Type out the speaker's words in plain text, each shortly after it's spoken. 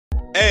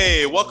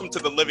Hey, welcome to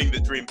the Living the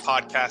Dream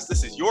podcast.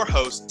 This is your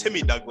host,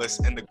 Timmy Douglas,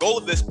 and the goal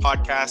of this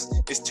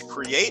podcast is to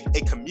create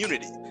a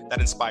community that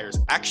inspires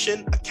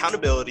action,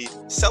 accountability,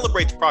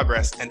 celebrates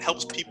progress, and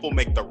helps people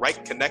make the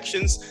right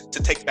connections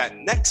to take that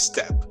next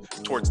step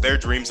towards their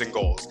dreams and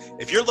goals.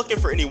 If you're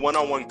looking for any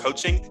one-on-one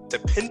coaching to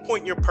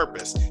pinpoint your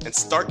purpose and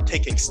start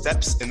taking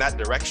steps in that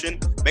direction,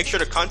 make sure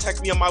to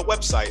contact me on my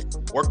website,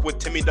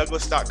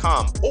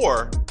 workwithtimmydouglas.com,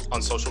 or on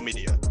social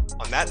media.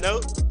 On that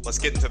note, let's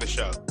get into the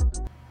show.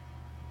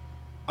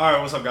 All right,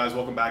 what's up, guys?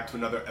 Welcome back to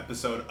another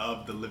episode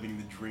of the Living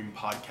the Dream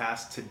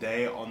podcast.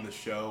 Today on the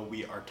show,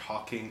 we are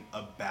talking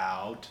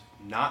about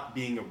not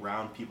being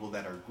around people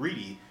that are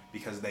greedy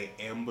because they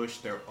ambush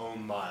their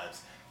own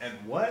lives. And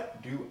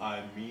what do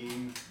I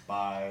mean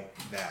by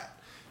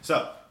that?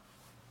 So,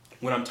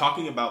 when I'm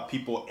talking about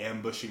people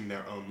ambushing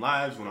their own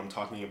lives, when I'm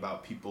talking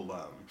about people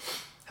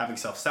having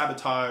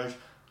self-sabotage,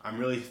 I'm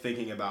really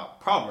thinking about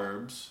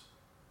Proverbs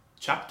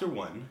chapter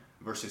 1,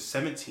 verses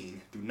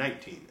 17 through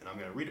 19. And I'm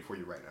going to read it for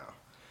you right now.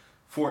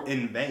 For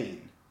in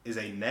vain is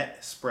a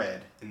net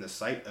spread in the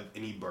sight of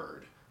any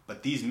bird,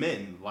 but these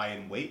men lie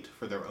in wait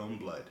for their own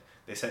blood.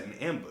 They set an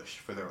ambush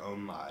for their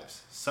own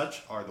lives.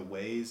 Such are the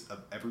ways of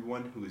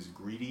everyone who is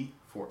greedy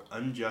for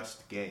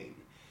unjust gain.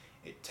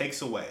 It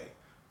takes away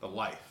the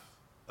life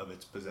of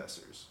its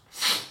possessors.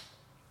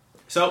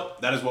 So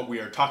that is what we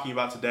are talking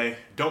about today.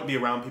 Don't be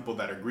around people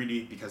that are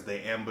greedy because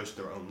they ambush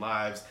their own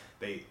lives.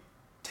 They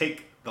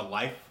take the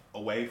life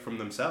away from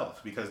themselves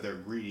because they're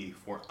greedy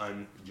for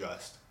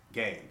unjust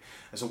gain.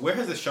 And so where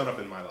has this shown up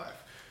in my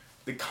life?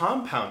 The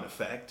compound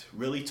effect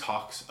really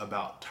talks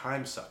about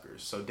time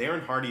suckers. So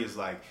Darren Hardy is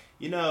like,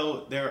 in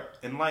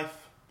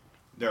life,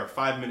 there are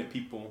 5-minute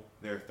people,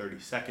 there are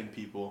 30-second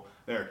people,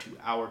 there are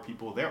 2-hour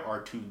people, there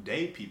are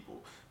 2-day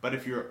people. But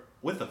if you're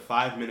with a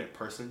 5-minute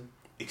person,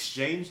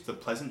 exchange the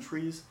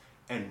pleasantries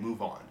and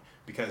move on.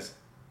 Because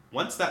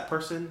once that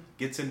person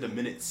gets into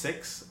minute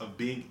 6 of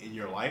being in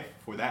your life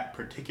for that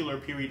particular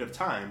period of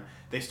time,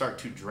 they start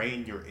to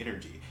drain your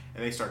energy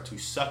and they start to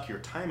suck your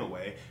time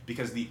away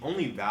because the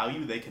only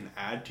value they can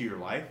add to your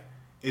life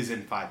is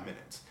in 5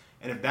 minutes.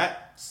 And if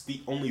that's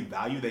the only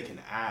value they can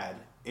add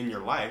in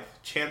your life,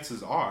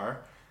 chances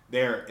are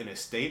they're in a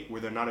state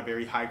where they're not a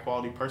very high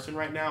quality person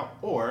right now,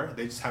 or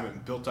they just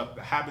haven't built up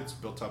the habits,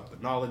 built up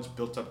the knowledge,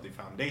 built up the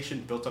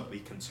foundation, built up the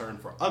concern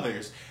for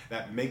others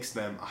that makes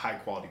them a high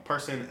quality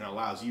person and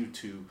allows you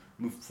to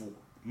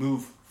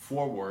move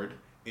forward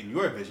in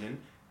your vision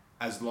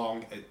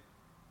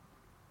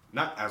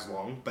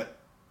but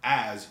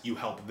as you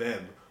help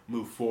them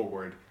move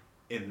forward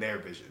in their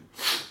vision.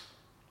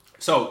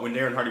 So when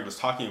Darren Hardy was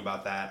talking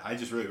about that, I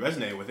just really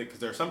resonated with it because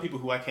there are some people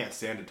who I can't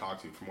stand to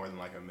talk to for more than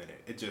like a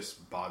minute. It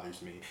just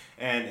bothers me.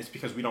 And it's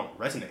because we don't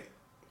resonate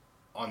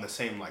on the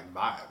same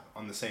vibe,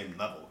 on the same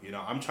level.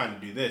 I'm trying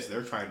to do this,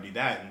 they're trying to do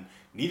that, and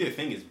neither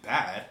thing is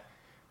bad,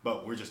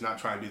 but we're just not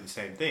trying to do the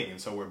same thing. And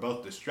so we're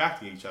both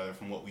distracting each other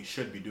from what we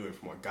should be doing,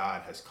 from what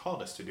God has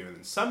called us to do. And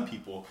then some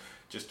people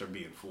just are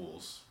being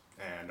fools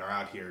and are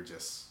out here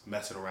just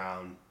messing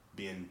around,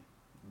 being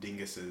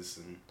dinguses,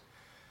 and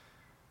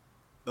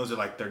those are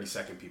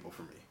 30-second people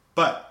for me.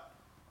 But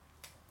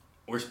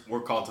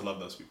we're called to love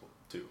those people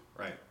too,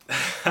 right?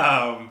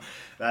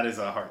 That is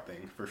a hard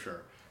thing for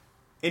sure.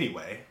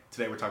 Anyway,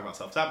 today we're talking about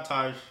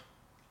self-sabotage,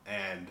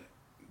 and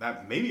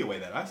that may be a way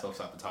that I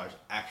self-sabotage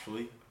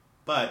actually,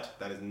 but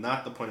that is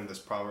not the point of this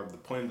proverb. The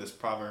point of this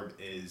proverb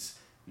is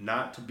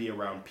not to be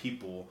around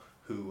people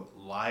who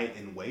lie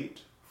in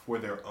wait for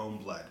their own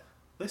blood.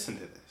 Listen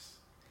to this.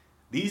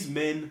 These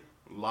men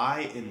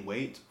lie in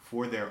wait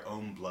for their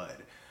own blood.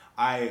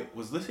 I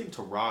was listening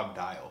to Rob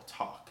Dial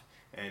talk,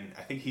 and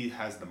I think he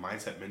has the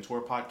Mindset Mentor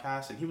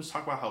podcast, and he was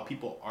talking about how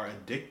people are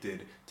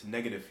addicted to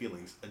negative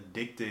feelings,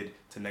 addicted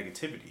to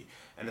negativity.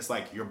 And it's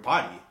like your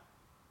body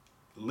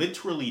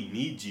literally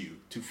needs you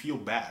to feel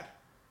bad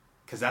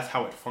because that's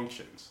how it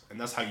functions, and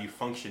that's how you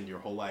function your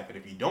whole life. And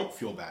if you don't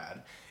feel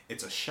bad,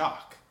 it's a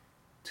shock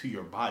to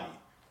your body.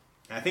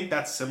 And I think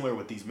that's similar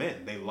with these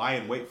men. They lie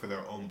in wait for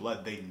their own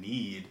blood. They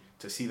need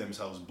to see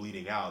themselves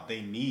bleeding out.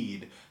 They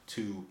need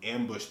to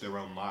ambush their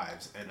own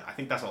lives. And I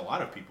think that's a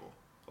lot of people.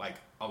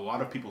 A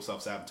lot of people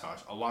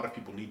self-sabotage. A lot of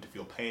people need to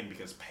feel pain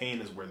because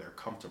pain is where they're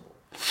comfortable.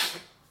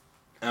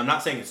 And I'm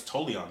not saying it's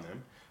totally on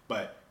them,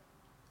 but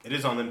it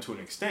is on them to an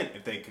extent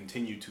if they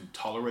continue to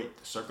tolerate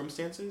the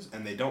circumstances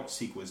and they don't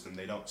seek wisdom,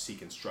 they don't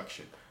seek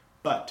instruction.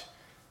 But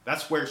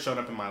that's where it's shown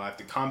up in my life.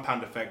 The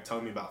compound effect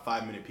telling me about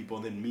 5-minute people,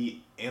 and then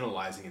me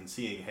analyzing and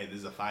seeing, hey, this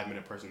is a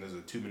 5-minute person, this is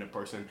a 2-minute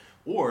person,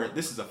 or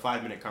this is a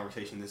 5-minute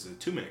conversation, this is a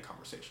 2-minute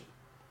conversation.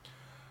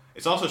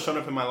 It's also shown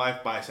up in my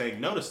life by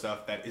saying no to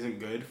stuff that isn't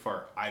good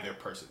for either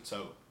person.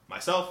 So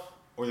myself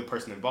or the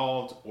person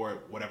involved or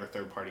whatever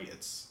third party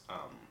it's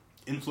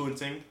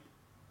influencing.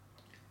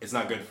 It's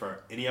not good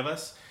for any of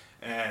us.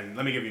 And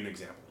let me give you an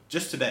example.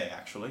 Just today,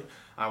 actually,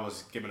 I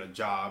was given a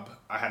job.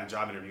 I had a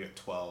job interview at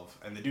 12,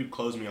 and the dude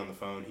closed me on the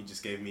phone. He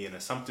just gave me an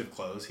assumptive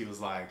close. He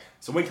was like,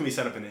 so when can we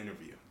set up an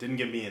interview? Didn't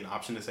give me an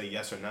option to say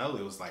yes or no.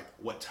 It was like,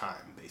 what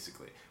time,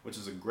 basically, which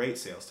is a great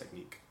sales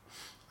technique,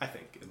 I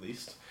think, at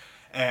least.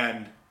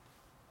 And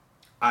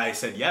I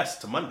said yes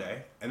to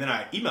Monday, and then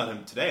I emailed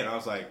him today, and I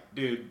was like,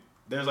 dude,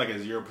 there's like a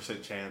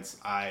 0% chance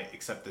I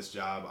accept this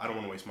job. I don't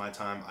want to waste my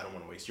time. I don't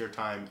want to waste your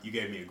time. You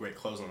gave me a great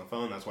close on the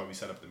phone. That's why we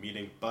set up the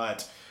meeting.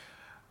 But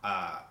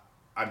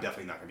I'm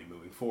definitely not going to be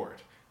moving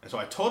forward. And so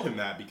I told him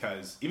that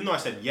because even though I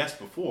said yes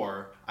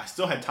before, I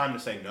still had time to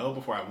say no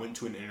before I went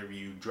to an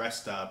interview,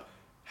 dressed up,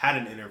 had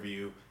an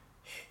interview.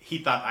 He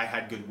thought I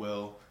had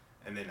goodwill,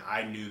 and then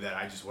I knew that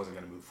I just wasn't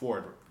going to move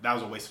forward. That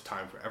was a waste of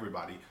time for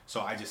everybody.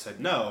 So I just said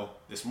no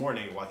this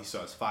morning while he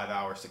still has 5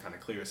 hours to kind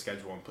of clear his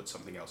schedule and put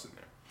something else in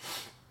there.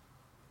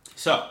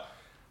 So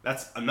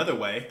that's another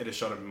way it has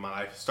shown up in my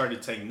life.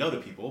 Started saying no to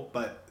people,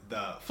 but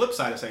the flip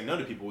side of saying no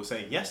to people was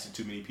saying yes to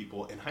too many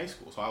people in high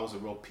school. So I was a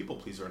real people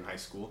pleaser in high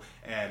school.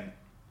 And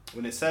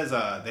when it says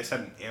they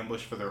set an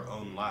ambush for their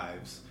own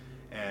lives,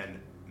 and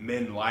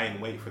men lie in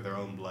wait for their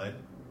own blood,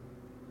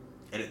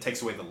 and it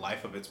takes away the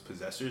life of its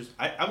possessors,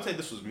 I would say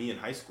this was me in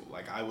high school.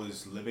 Like, I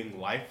was living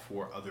life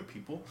for other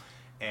people,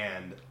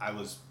 and I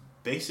was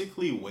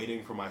basically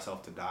waiting for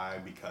myself to die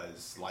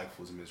because life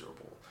was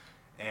miserable.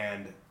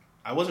 And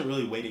I wasn't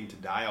really waiting to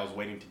die. I was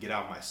waiting to get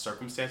out of my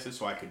circumstances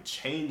so I could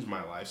change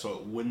my life so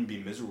it wouldn't be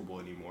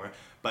miserable anymore.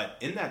 But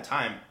in that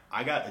time,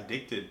 I got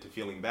addicted to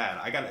feeling bad.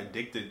 I got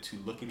addicted to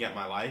looking at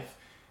my life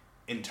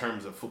in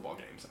terms of football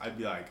games. I'd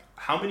be like,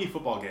 how many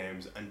football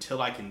games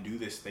until I can do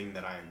this thing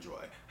that I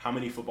enjoy? How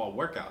many football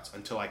workouts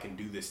until I can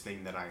do this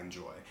thing that I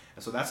enjoy?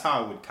 And so that's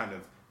how I would kind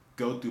of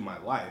go through my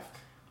life.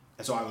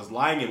 And so I was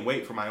lying in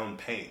wait for my own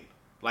pain.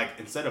 Like,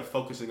 instead of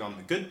focusing on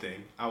the good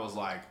thing, I was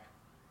like,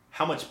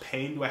 how much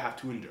pain do I have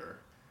to endure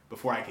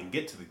before I can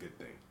get to the good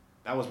thing?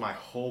 That was my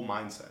whole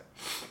mindset.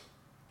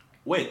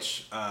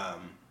 Which,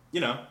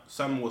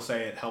 some will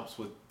say it helps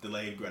with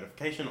delayed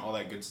gratification, all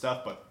that good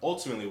stuff. But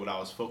ultimately what I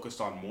was focused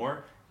on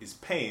more is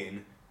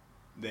pain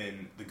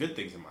than the good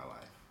things in my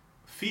life.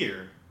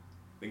 Fear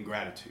than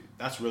gratitude.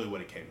 That's really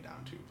what it came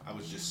down to. I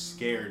was just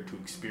scared to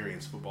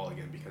experience football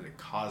again because it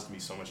caused me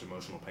so much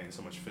emotional pain,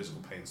 so much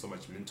physical pain, so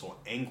much mental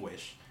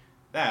anguish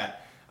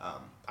that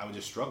I would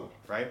just struggle,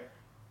 right?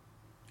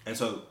 And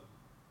so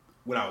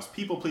when I was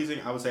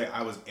people-pleasing, I would say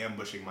I was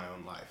ambushing my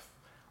own life.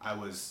 I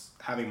was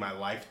having my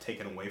life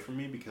taken away from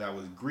me because I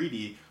was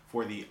greedy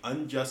for the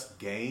unjust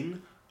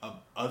gain of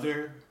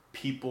other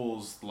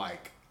people's,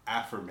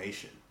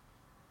 affirmation,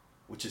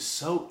 which is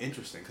so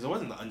interesting because it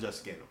wasn't the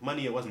unjust gain of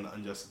money. It wasn't the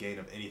unjust gain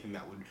of anything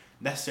that would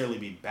necessarily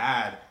be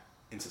bad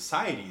in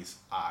society's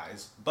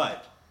eyes,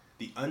 but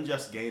the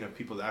unjust gain of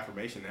people's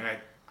affirmation. And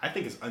I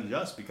think it's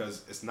unjust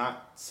because it's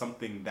not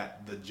something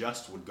that the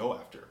just would go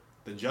after.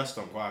 The just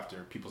don't go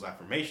after people's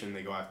affirmation.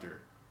 They go after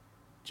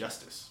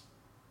justice.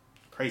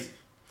 Crazy.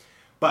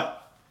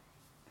 But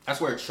that's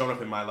where it's shown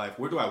up in my life.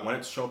 Where do I want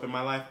it to show up in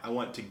my life? I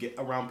want to get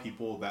around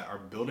people that are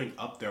building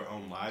up their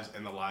own lives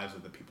and the lives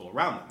of the people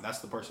around them. That's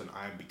the person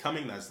I am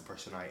becoming. That's the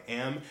person I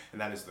am. And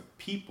that is the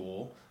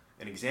people,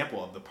 an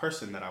example of the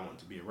person that I want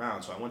to be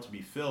around. So I want to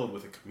be filled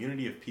with a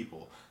community of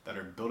people that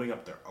are building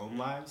up their own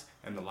lives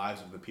and the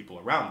lives of the people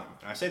around them.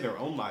 And I say their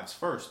own lives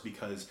first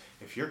because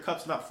if your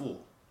cup's not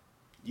full,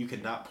 you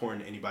cannot pour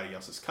into anybody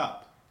else's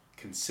cup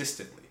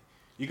consistently.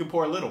 You can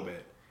pour a little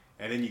bit,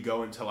 and then you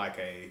go into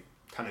a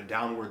kind of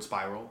downward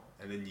spiral,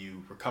 and then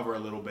you recover a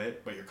little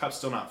bit, but your cup's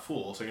still not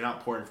full, so you're not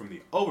pouring from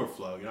the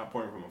overflow. You're not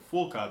pouring from a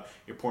full cup.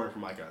 You're pouring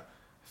from a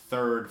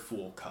third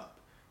full cup,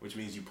 which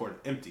means you poured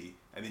empty,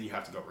 and then you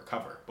have to go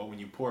recover. But when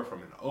you pour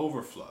from an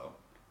overflow,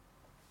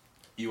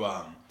 you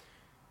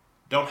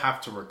don't have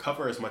to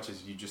recover as much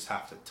as you just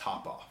have to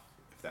top off,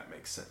 if that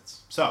makes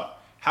sense. So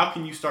how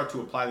can you start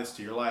to apply this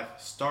to your life?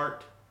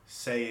 Start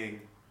saying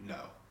no.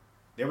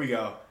 There we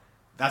go.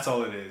 That's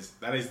all it is.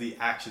 That is the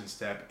action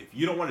step. If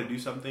you don't want to do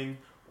something,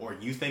 or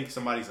you think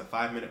somebody's a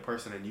 5-minute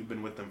person and you've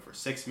been with them for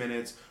 6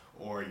 minutes,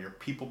 or you're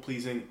people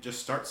pleasing,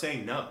 just start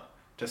saying no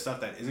to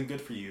stuff that isn't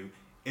good for you,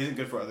 isn't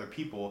good for other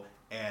people.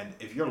 And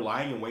if you're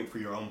lying in wait for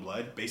your own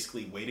blood,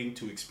 basically waiting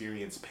to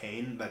experience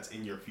pain that's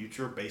in your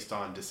future based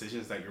on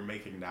decisions that you're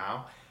making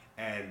now,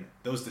 and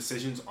those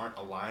decisions aren't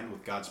aligned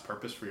with God's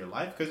purpose for your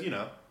life, because,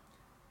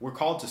 we're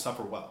called to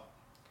suffer well.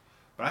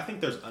 But I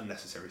think there's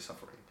unnecessary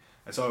suffering.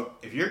 And so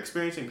if you're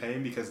experiencing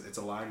pain because it's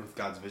aligned with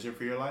God's vision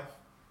for your life,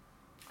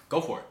 go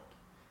for it.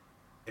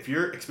 If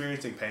you're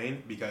experiencing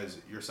pain because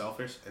you're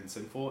selfish and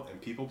sinful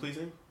and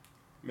people-pleasing,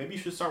 maybe you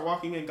should start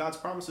walking in God's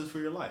promises for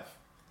your life.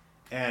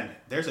 And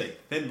there's a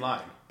thin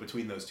line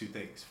between those two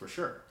things, for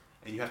sure.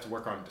 And you have to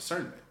work on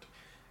discernment.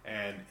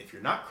 And if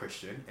you're not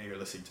Christian and you're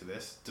listening to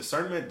this,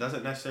 discernment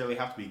doesn't necessarily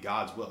have to be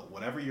God's will.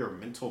 Whatever your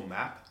mental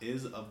map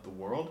is of the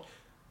world,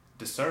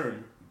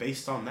 discern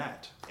based on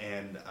that.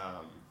 And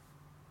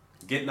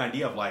get an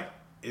idea of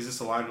is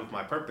this aligned with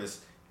my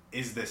purpose?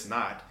 Is this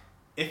not?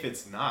 If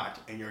it's not,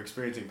 and you're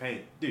experiencing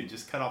pain, dude,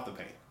 just cut off the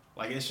pain.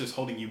 It's just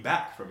holding you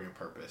back from your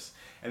purpose.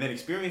 And then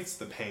experience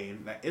the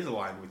pain that is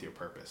aligned with your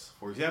purpose.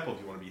 For example, if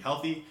you want to be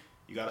healthy,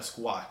 you got to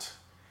squat.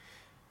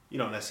 You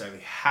don't necessarily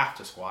have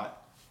to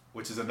squat,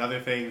 which is another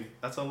thing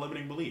that's a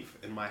limiting belief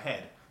in my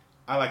head.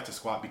 I like to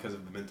squat because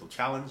of the mental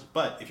challenge,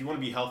 but if you want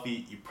to be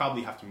healthy, you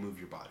probably have to move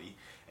your body.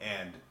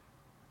 And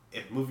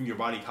if moving your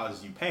body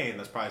causes you pain,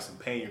 that's probably some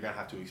pain you're going to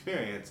have to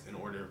experience in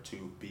order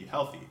to be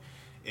healthy.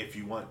 If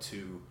you want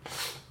to,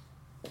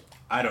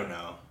 I don't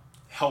know,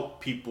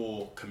 help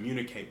people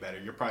communicate better,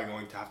 you're probably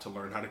going to have to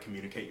learn how to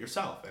communicate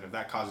yourself. And if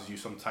that causes you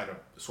some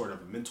sort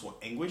of mental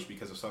anguish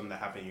because of something that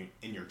happened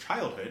in your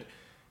childhood,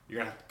 you're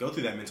going to have to go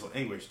through that mental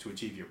anguish to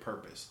achieve your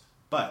purpose.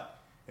 But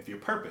if your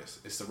purpose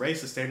is to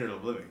raise the standard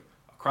of living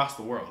across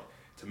the world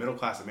to middle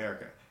class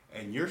America,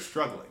 and you're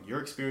struggling,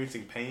 you're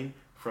experiencing pain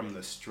from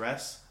the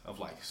stress of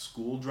like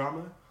school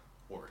drama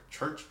or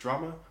church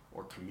drama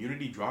or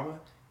community drama,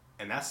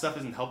 and that stuff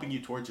isn't helping you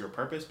towards your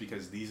purpose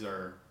because these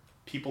are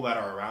people that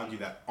are around you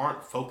that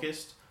aren't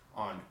focused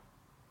on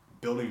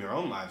building their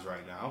own lives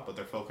right now, but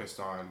they're focused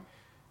on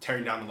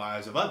tearing down the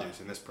lives of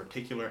others in this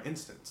particular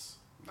instance.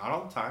 Not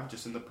all the time,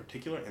 just in the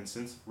particular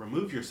instance.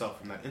 Remove yourself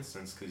from that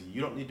instance because you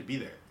don't need to be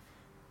there.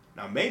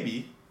 Now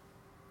maybe,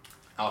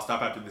 I'll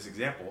stop after this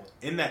example,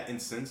 in that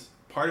instance,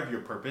 part of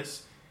your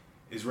purpose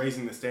is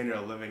raising the standard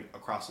of living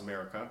across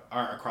America,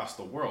 or across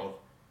the world,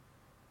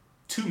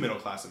 to middle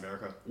class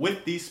America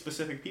with these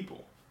specific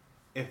people.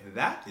 If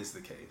that is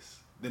the case,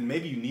 then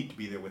maybe you need to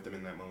be there with them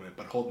in that moment,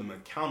 but hold them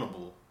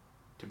accountable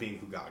to being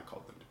who God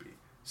called them to be.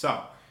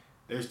 So,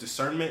 there's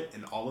discernment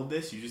in all of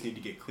this. You just need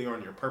to get clear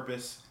on your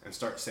purpose and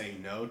start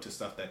saying no to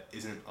stuff that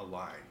isn't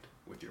aligned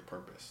with your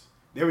purpose.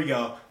 There we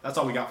go. That's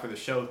all we got for the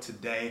show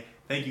today.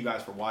 Thank you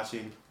guys for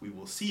watching. We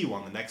will see you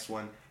on the next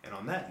one. And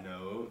on that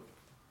note,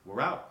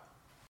 we're out.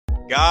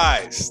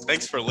 Guys,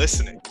 thanks for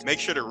listening. Make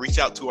sure to reach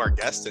out to our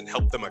guests and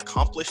help them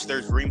accomplish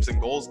their dreams and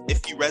goals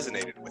if you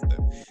resonated with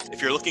them.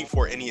 If you're looking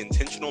for any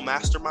intentional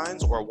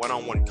masterminds or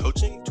one-on-one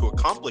coaching to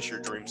accomplish your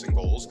dreams and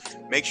goals,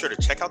 make sure to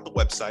check out the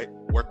website,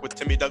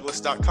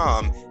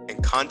 workwithtimmydouglas.com,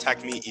 and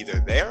contact me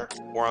either there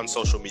or on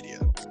social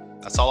media.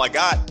 That's all I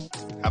got.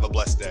 Have a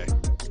blessed day.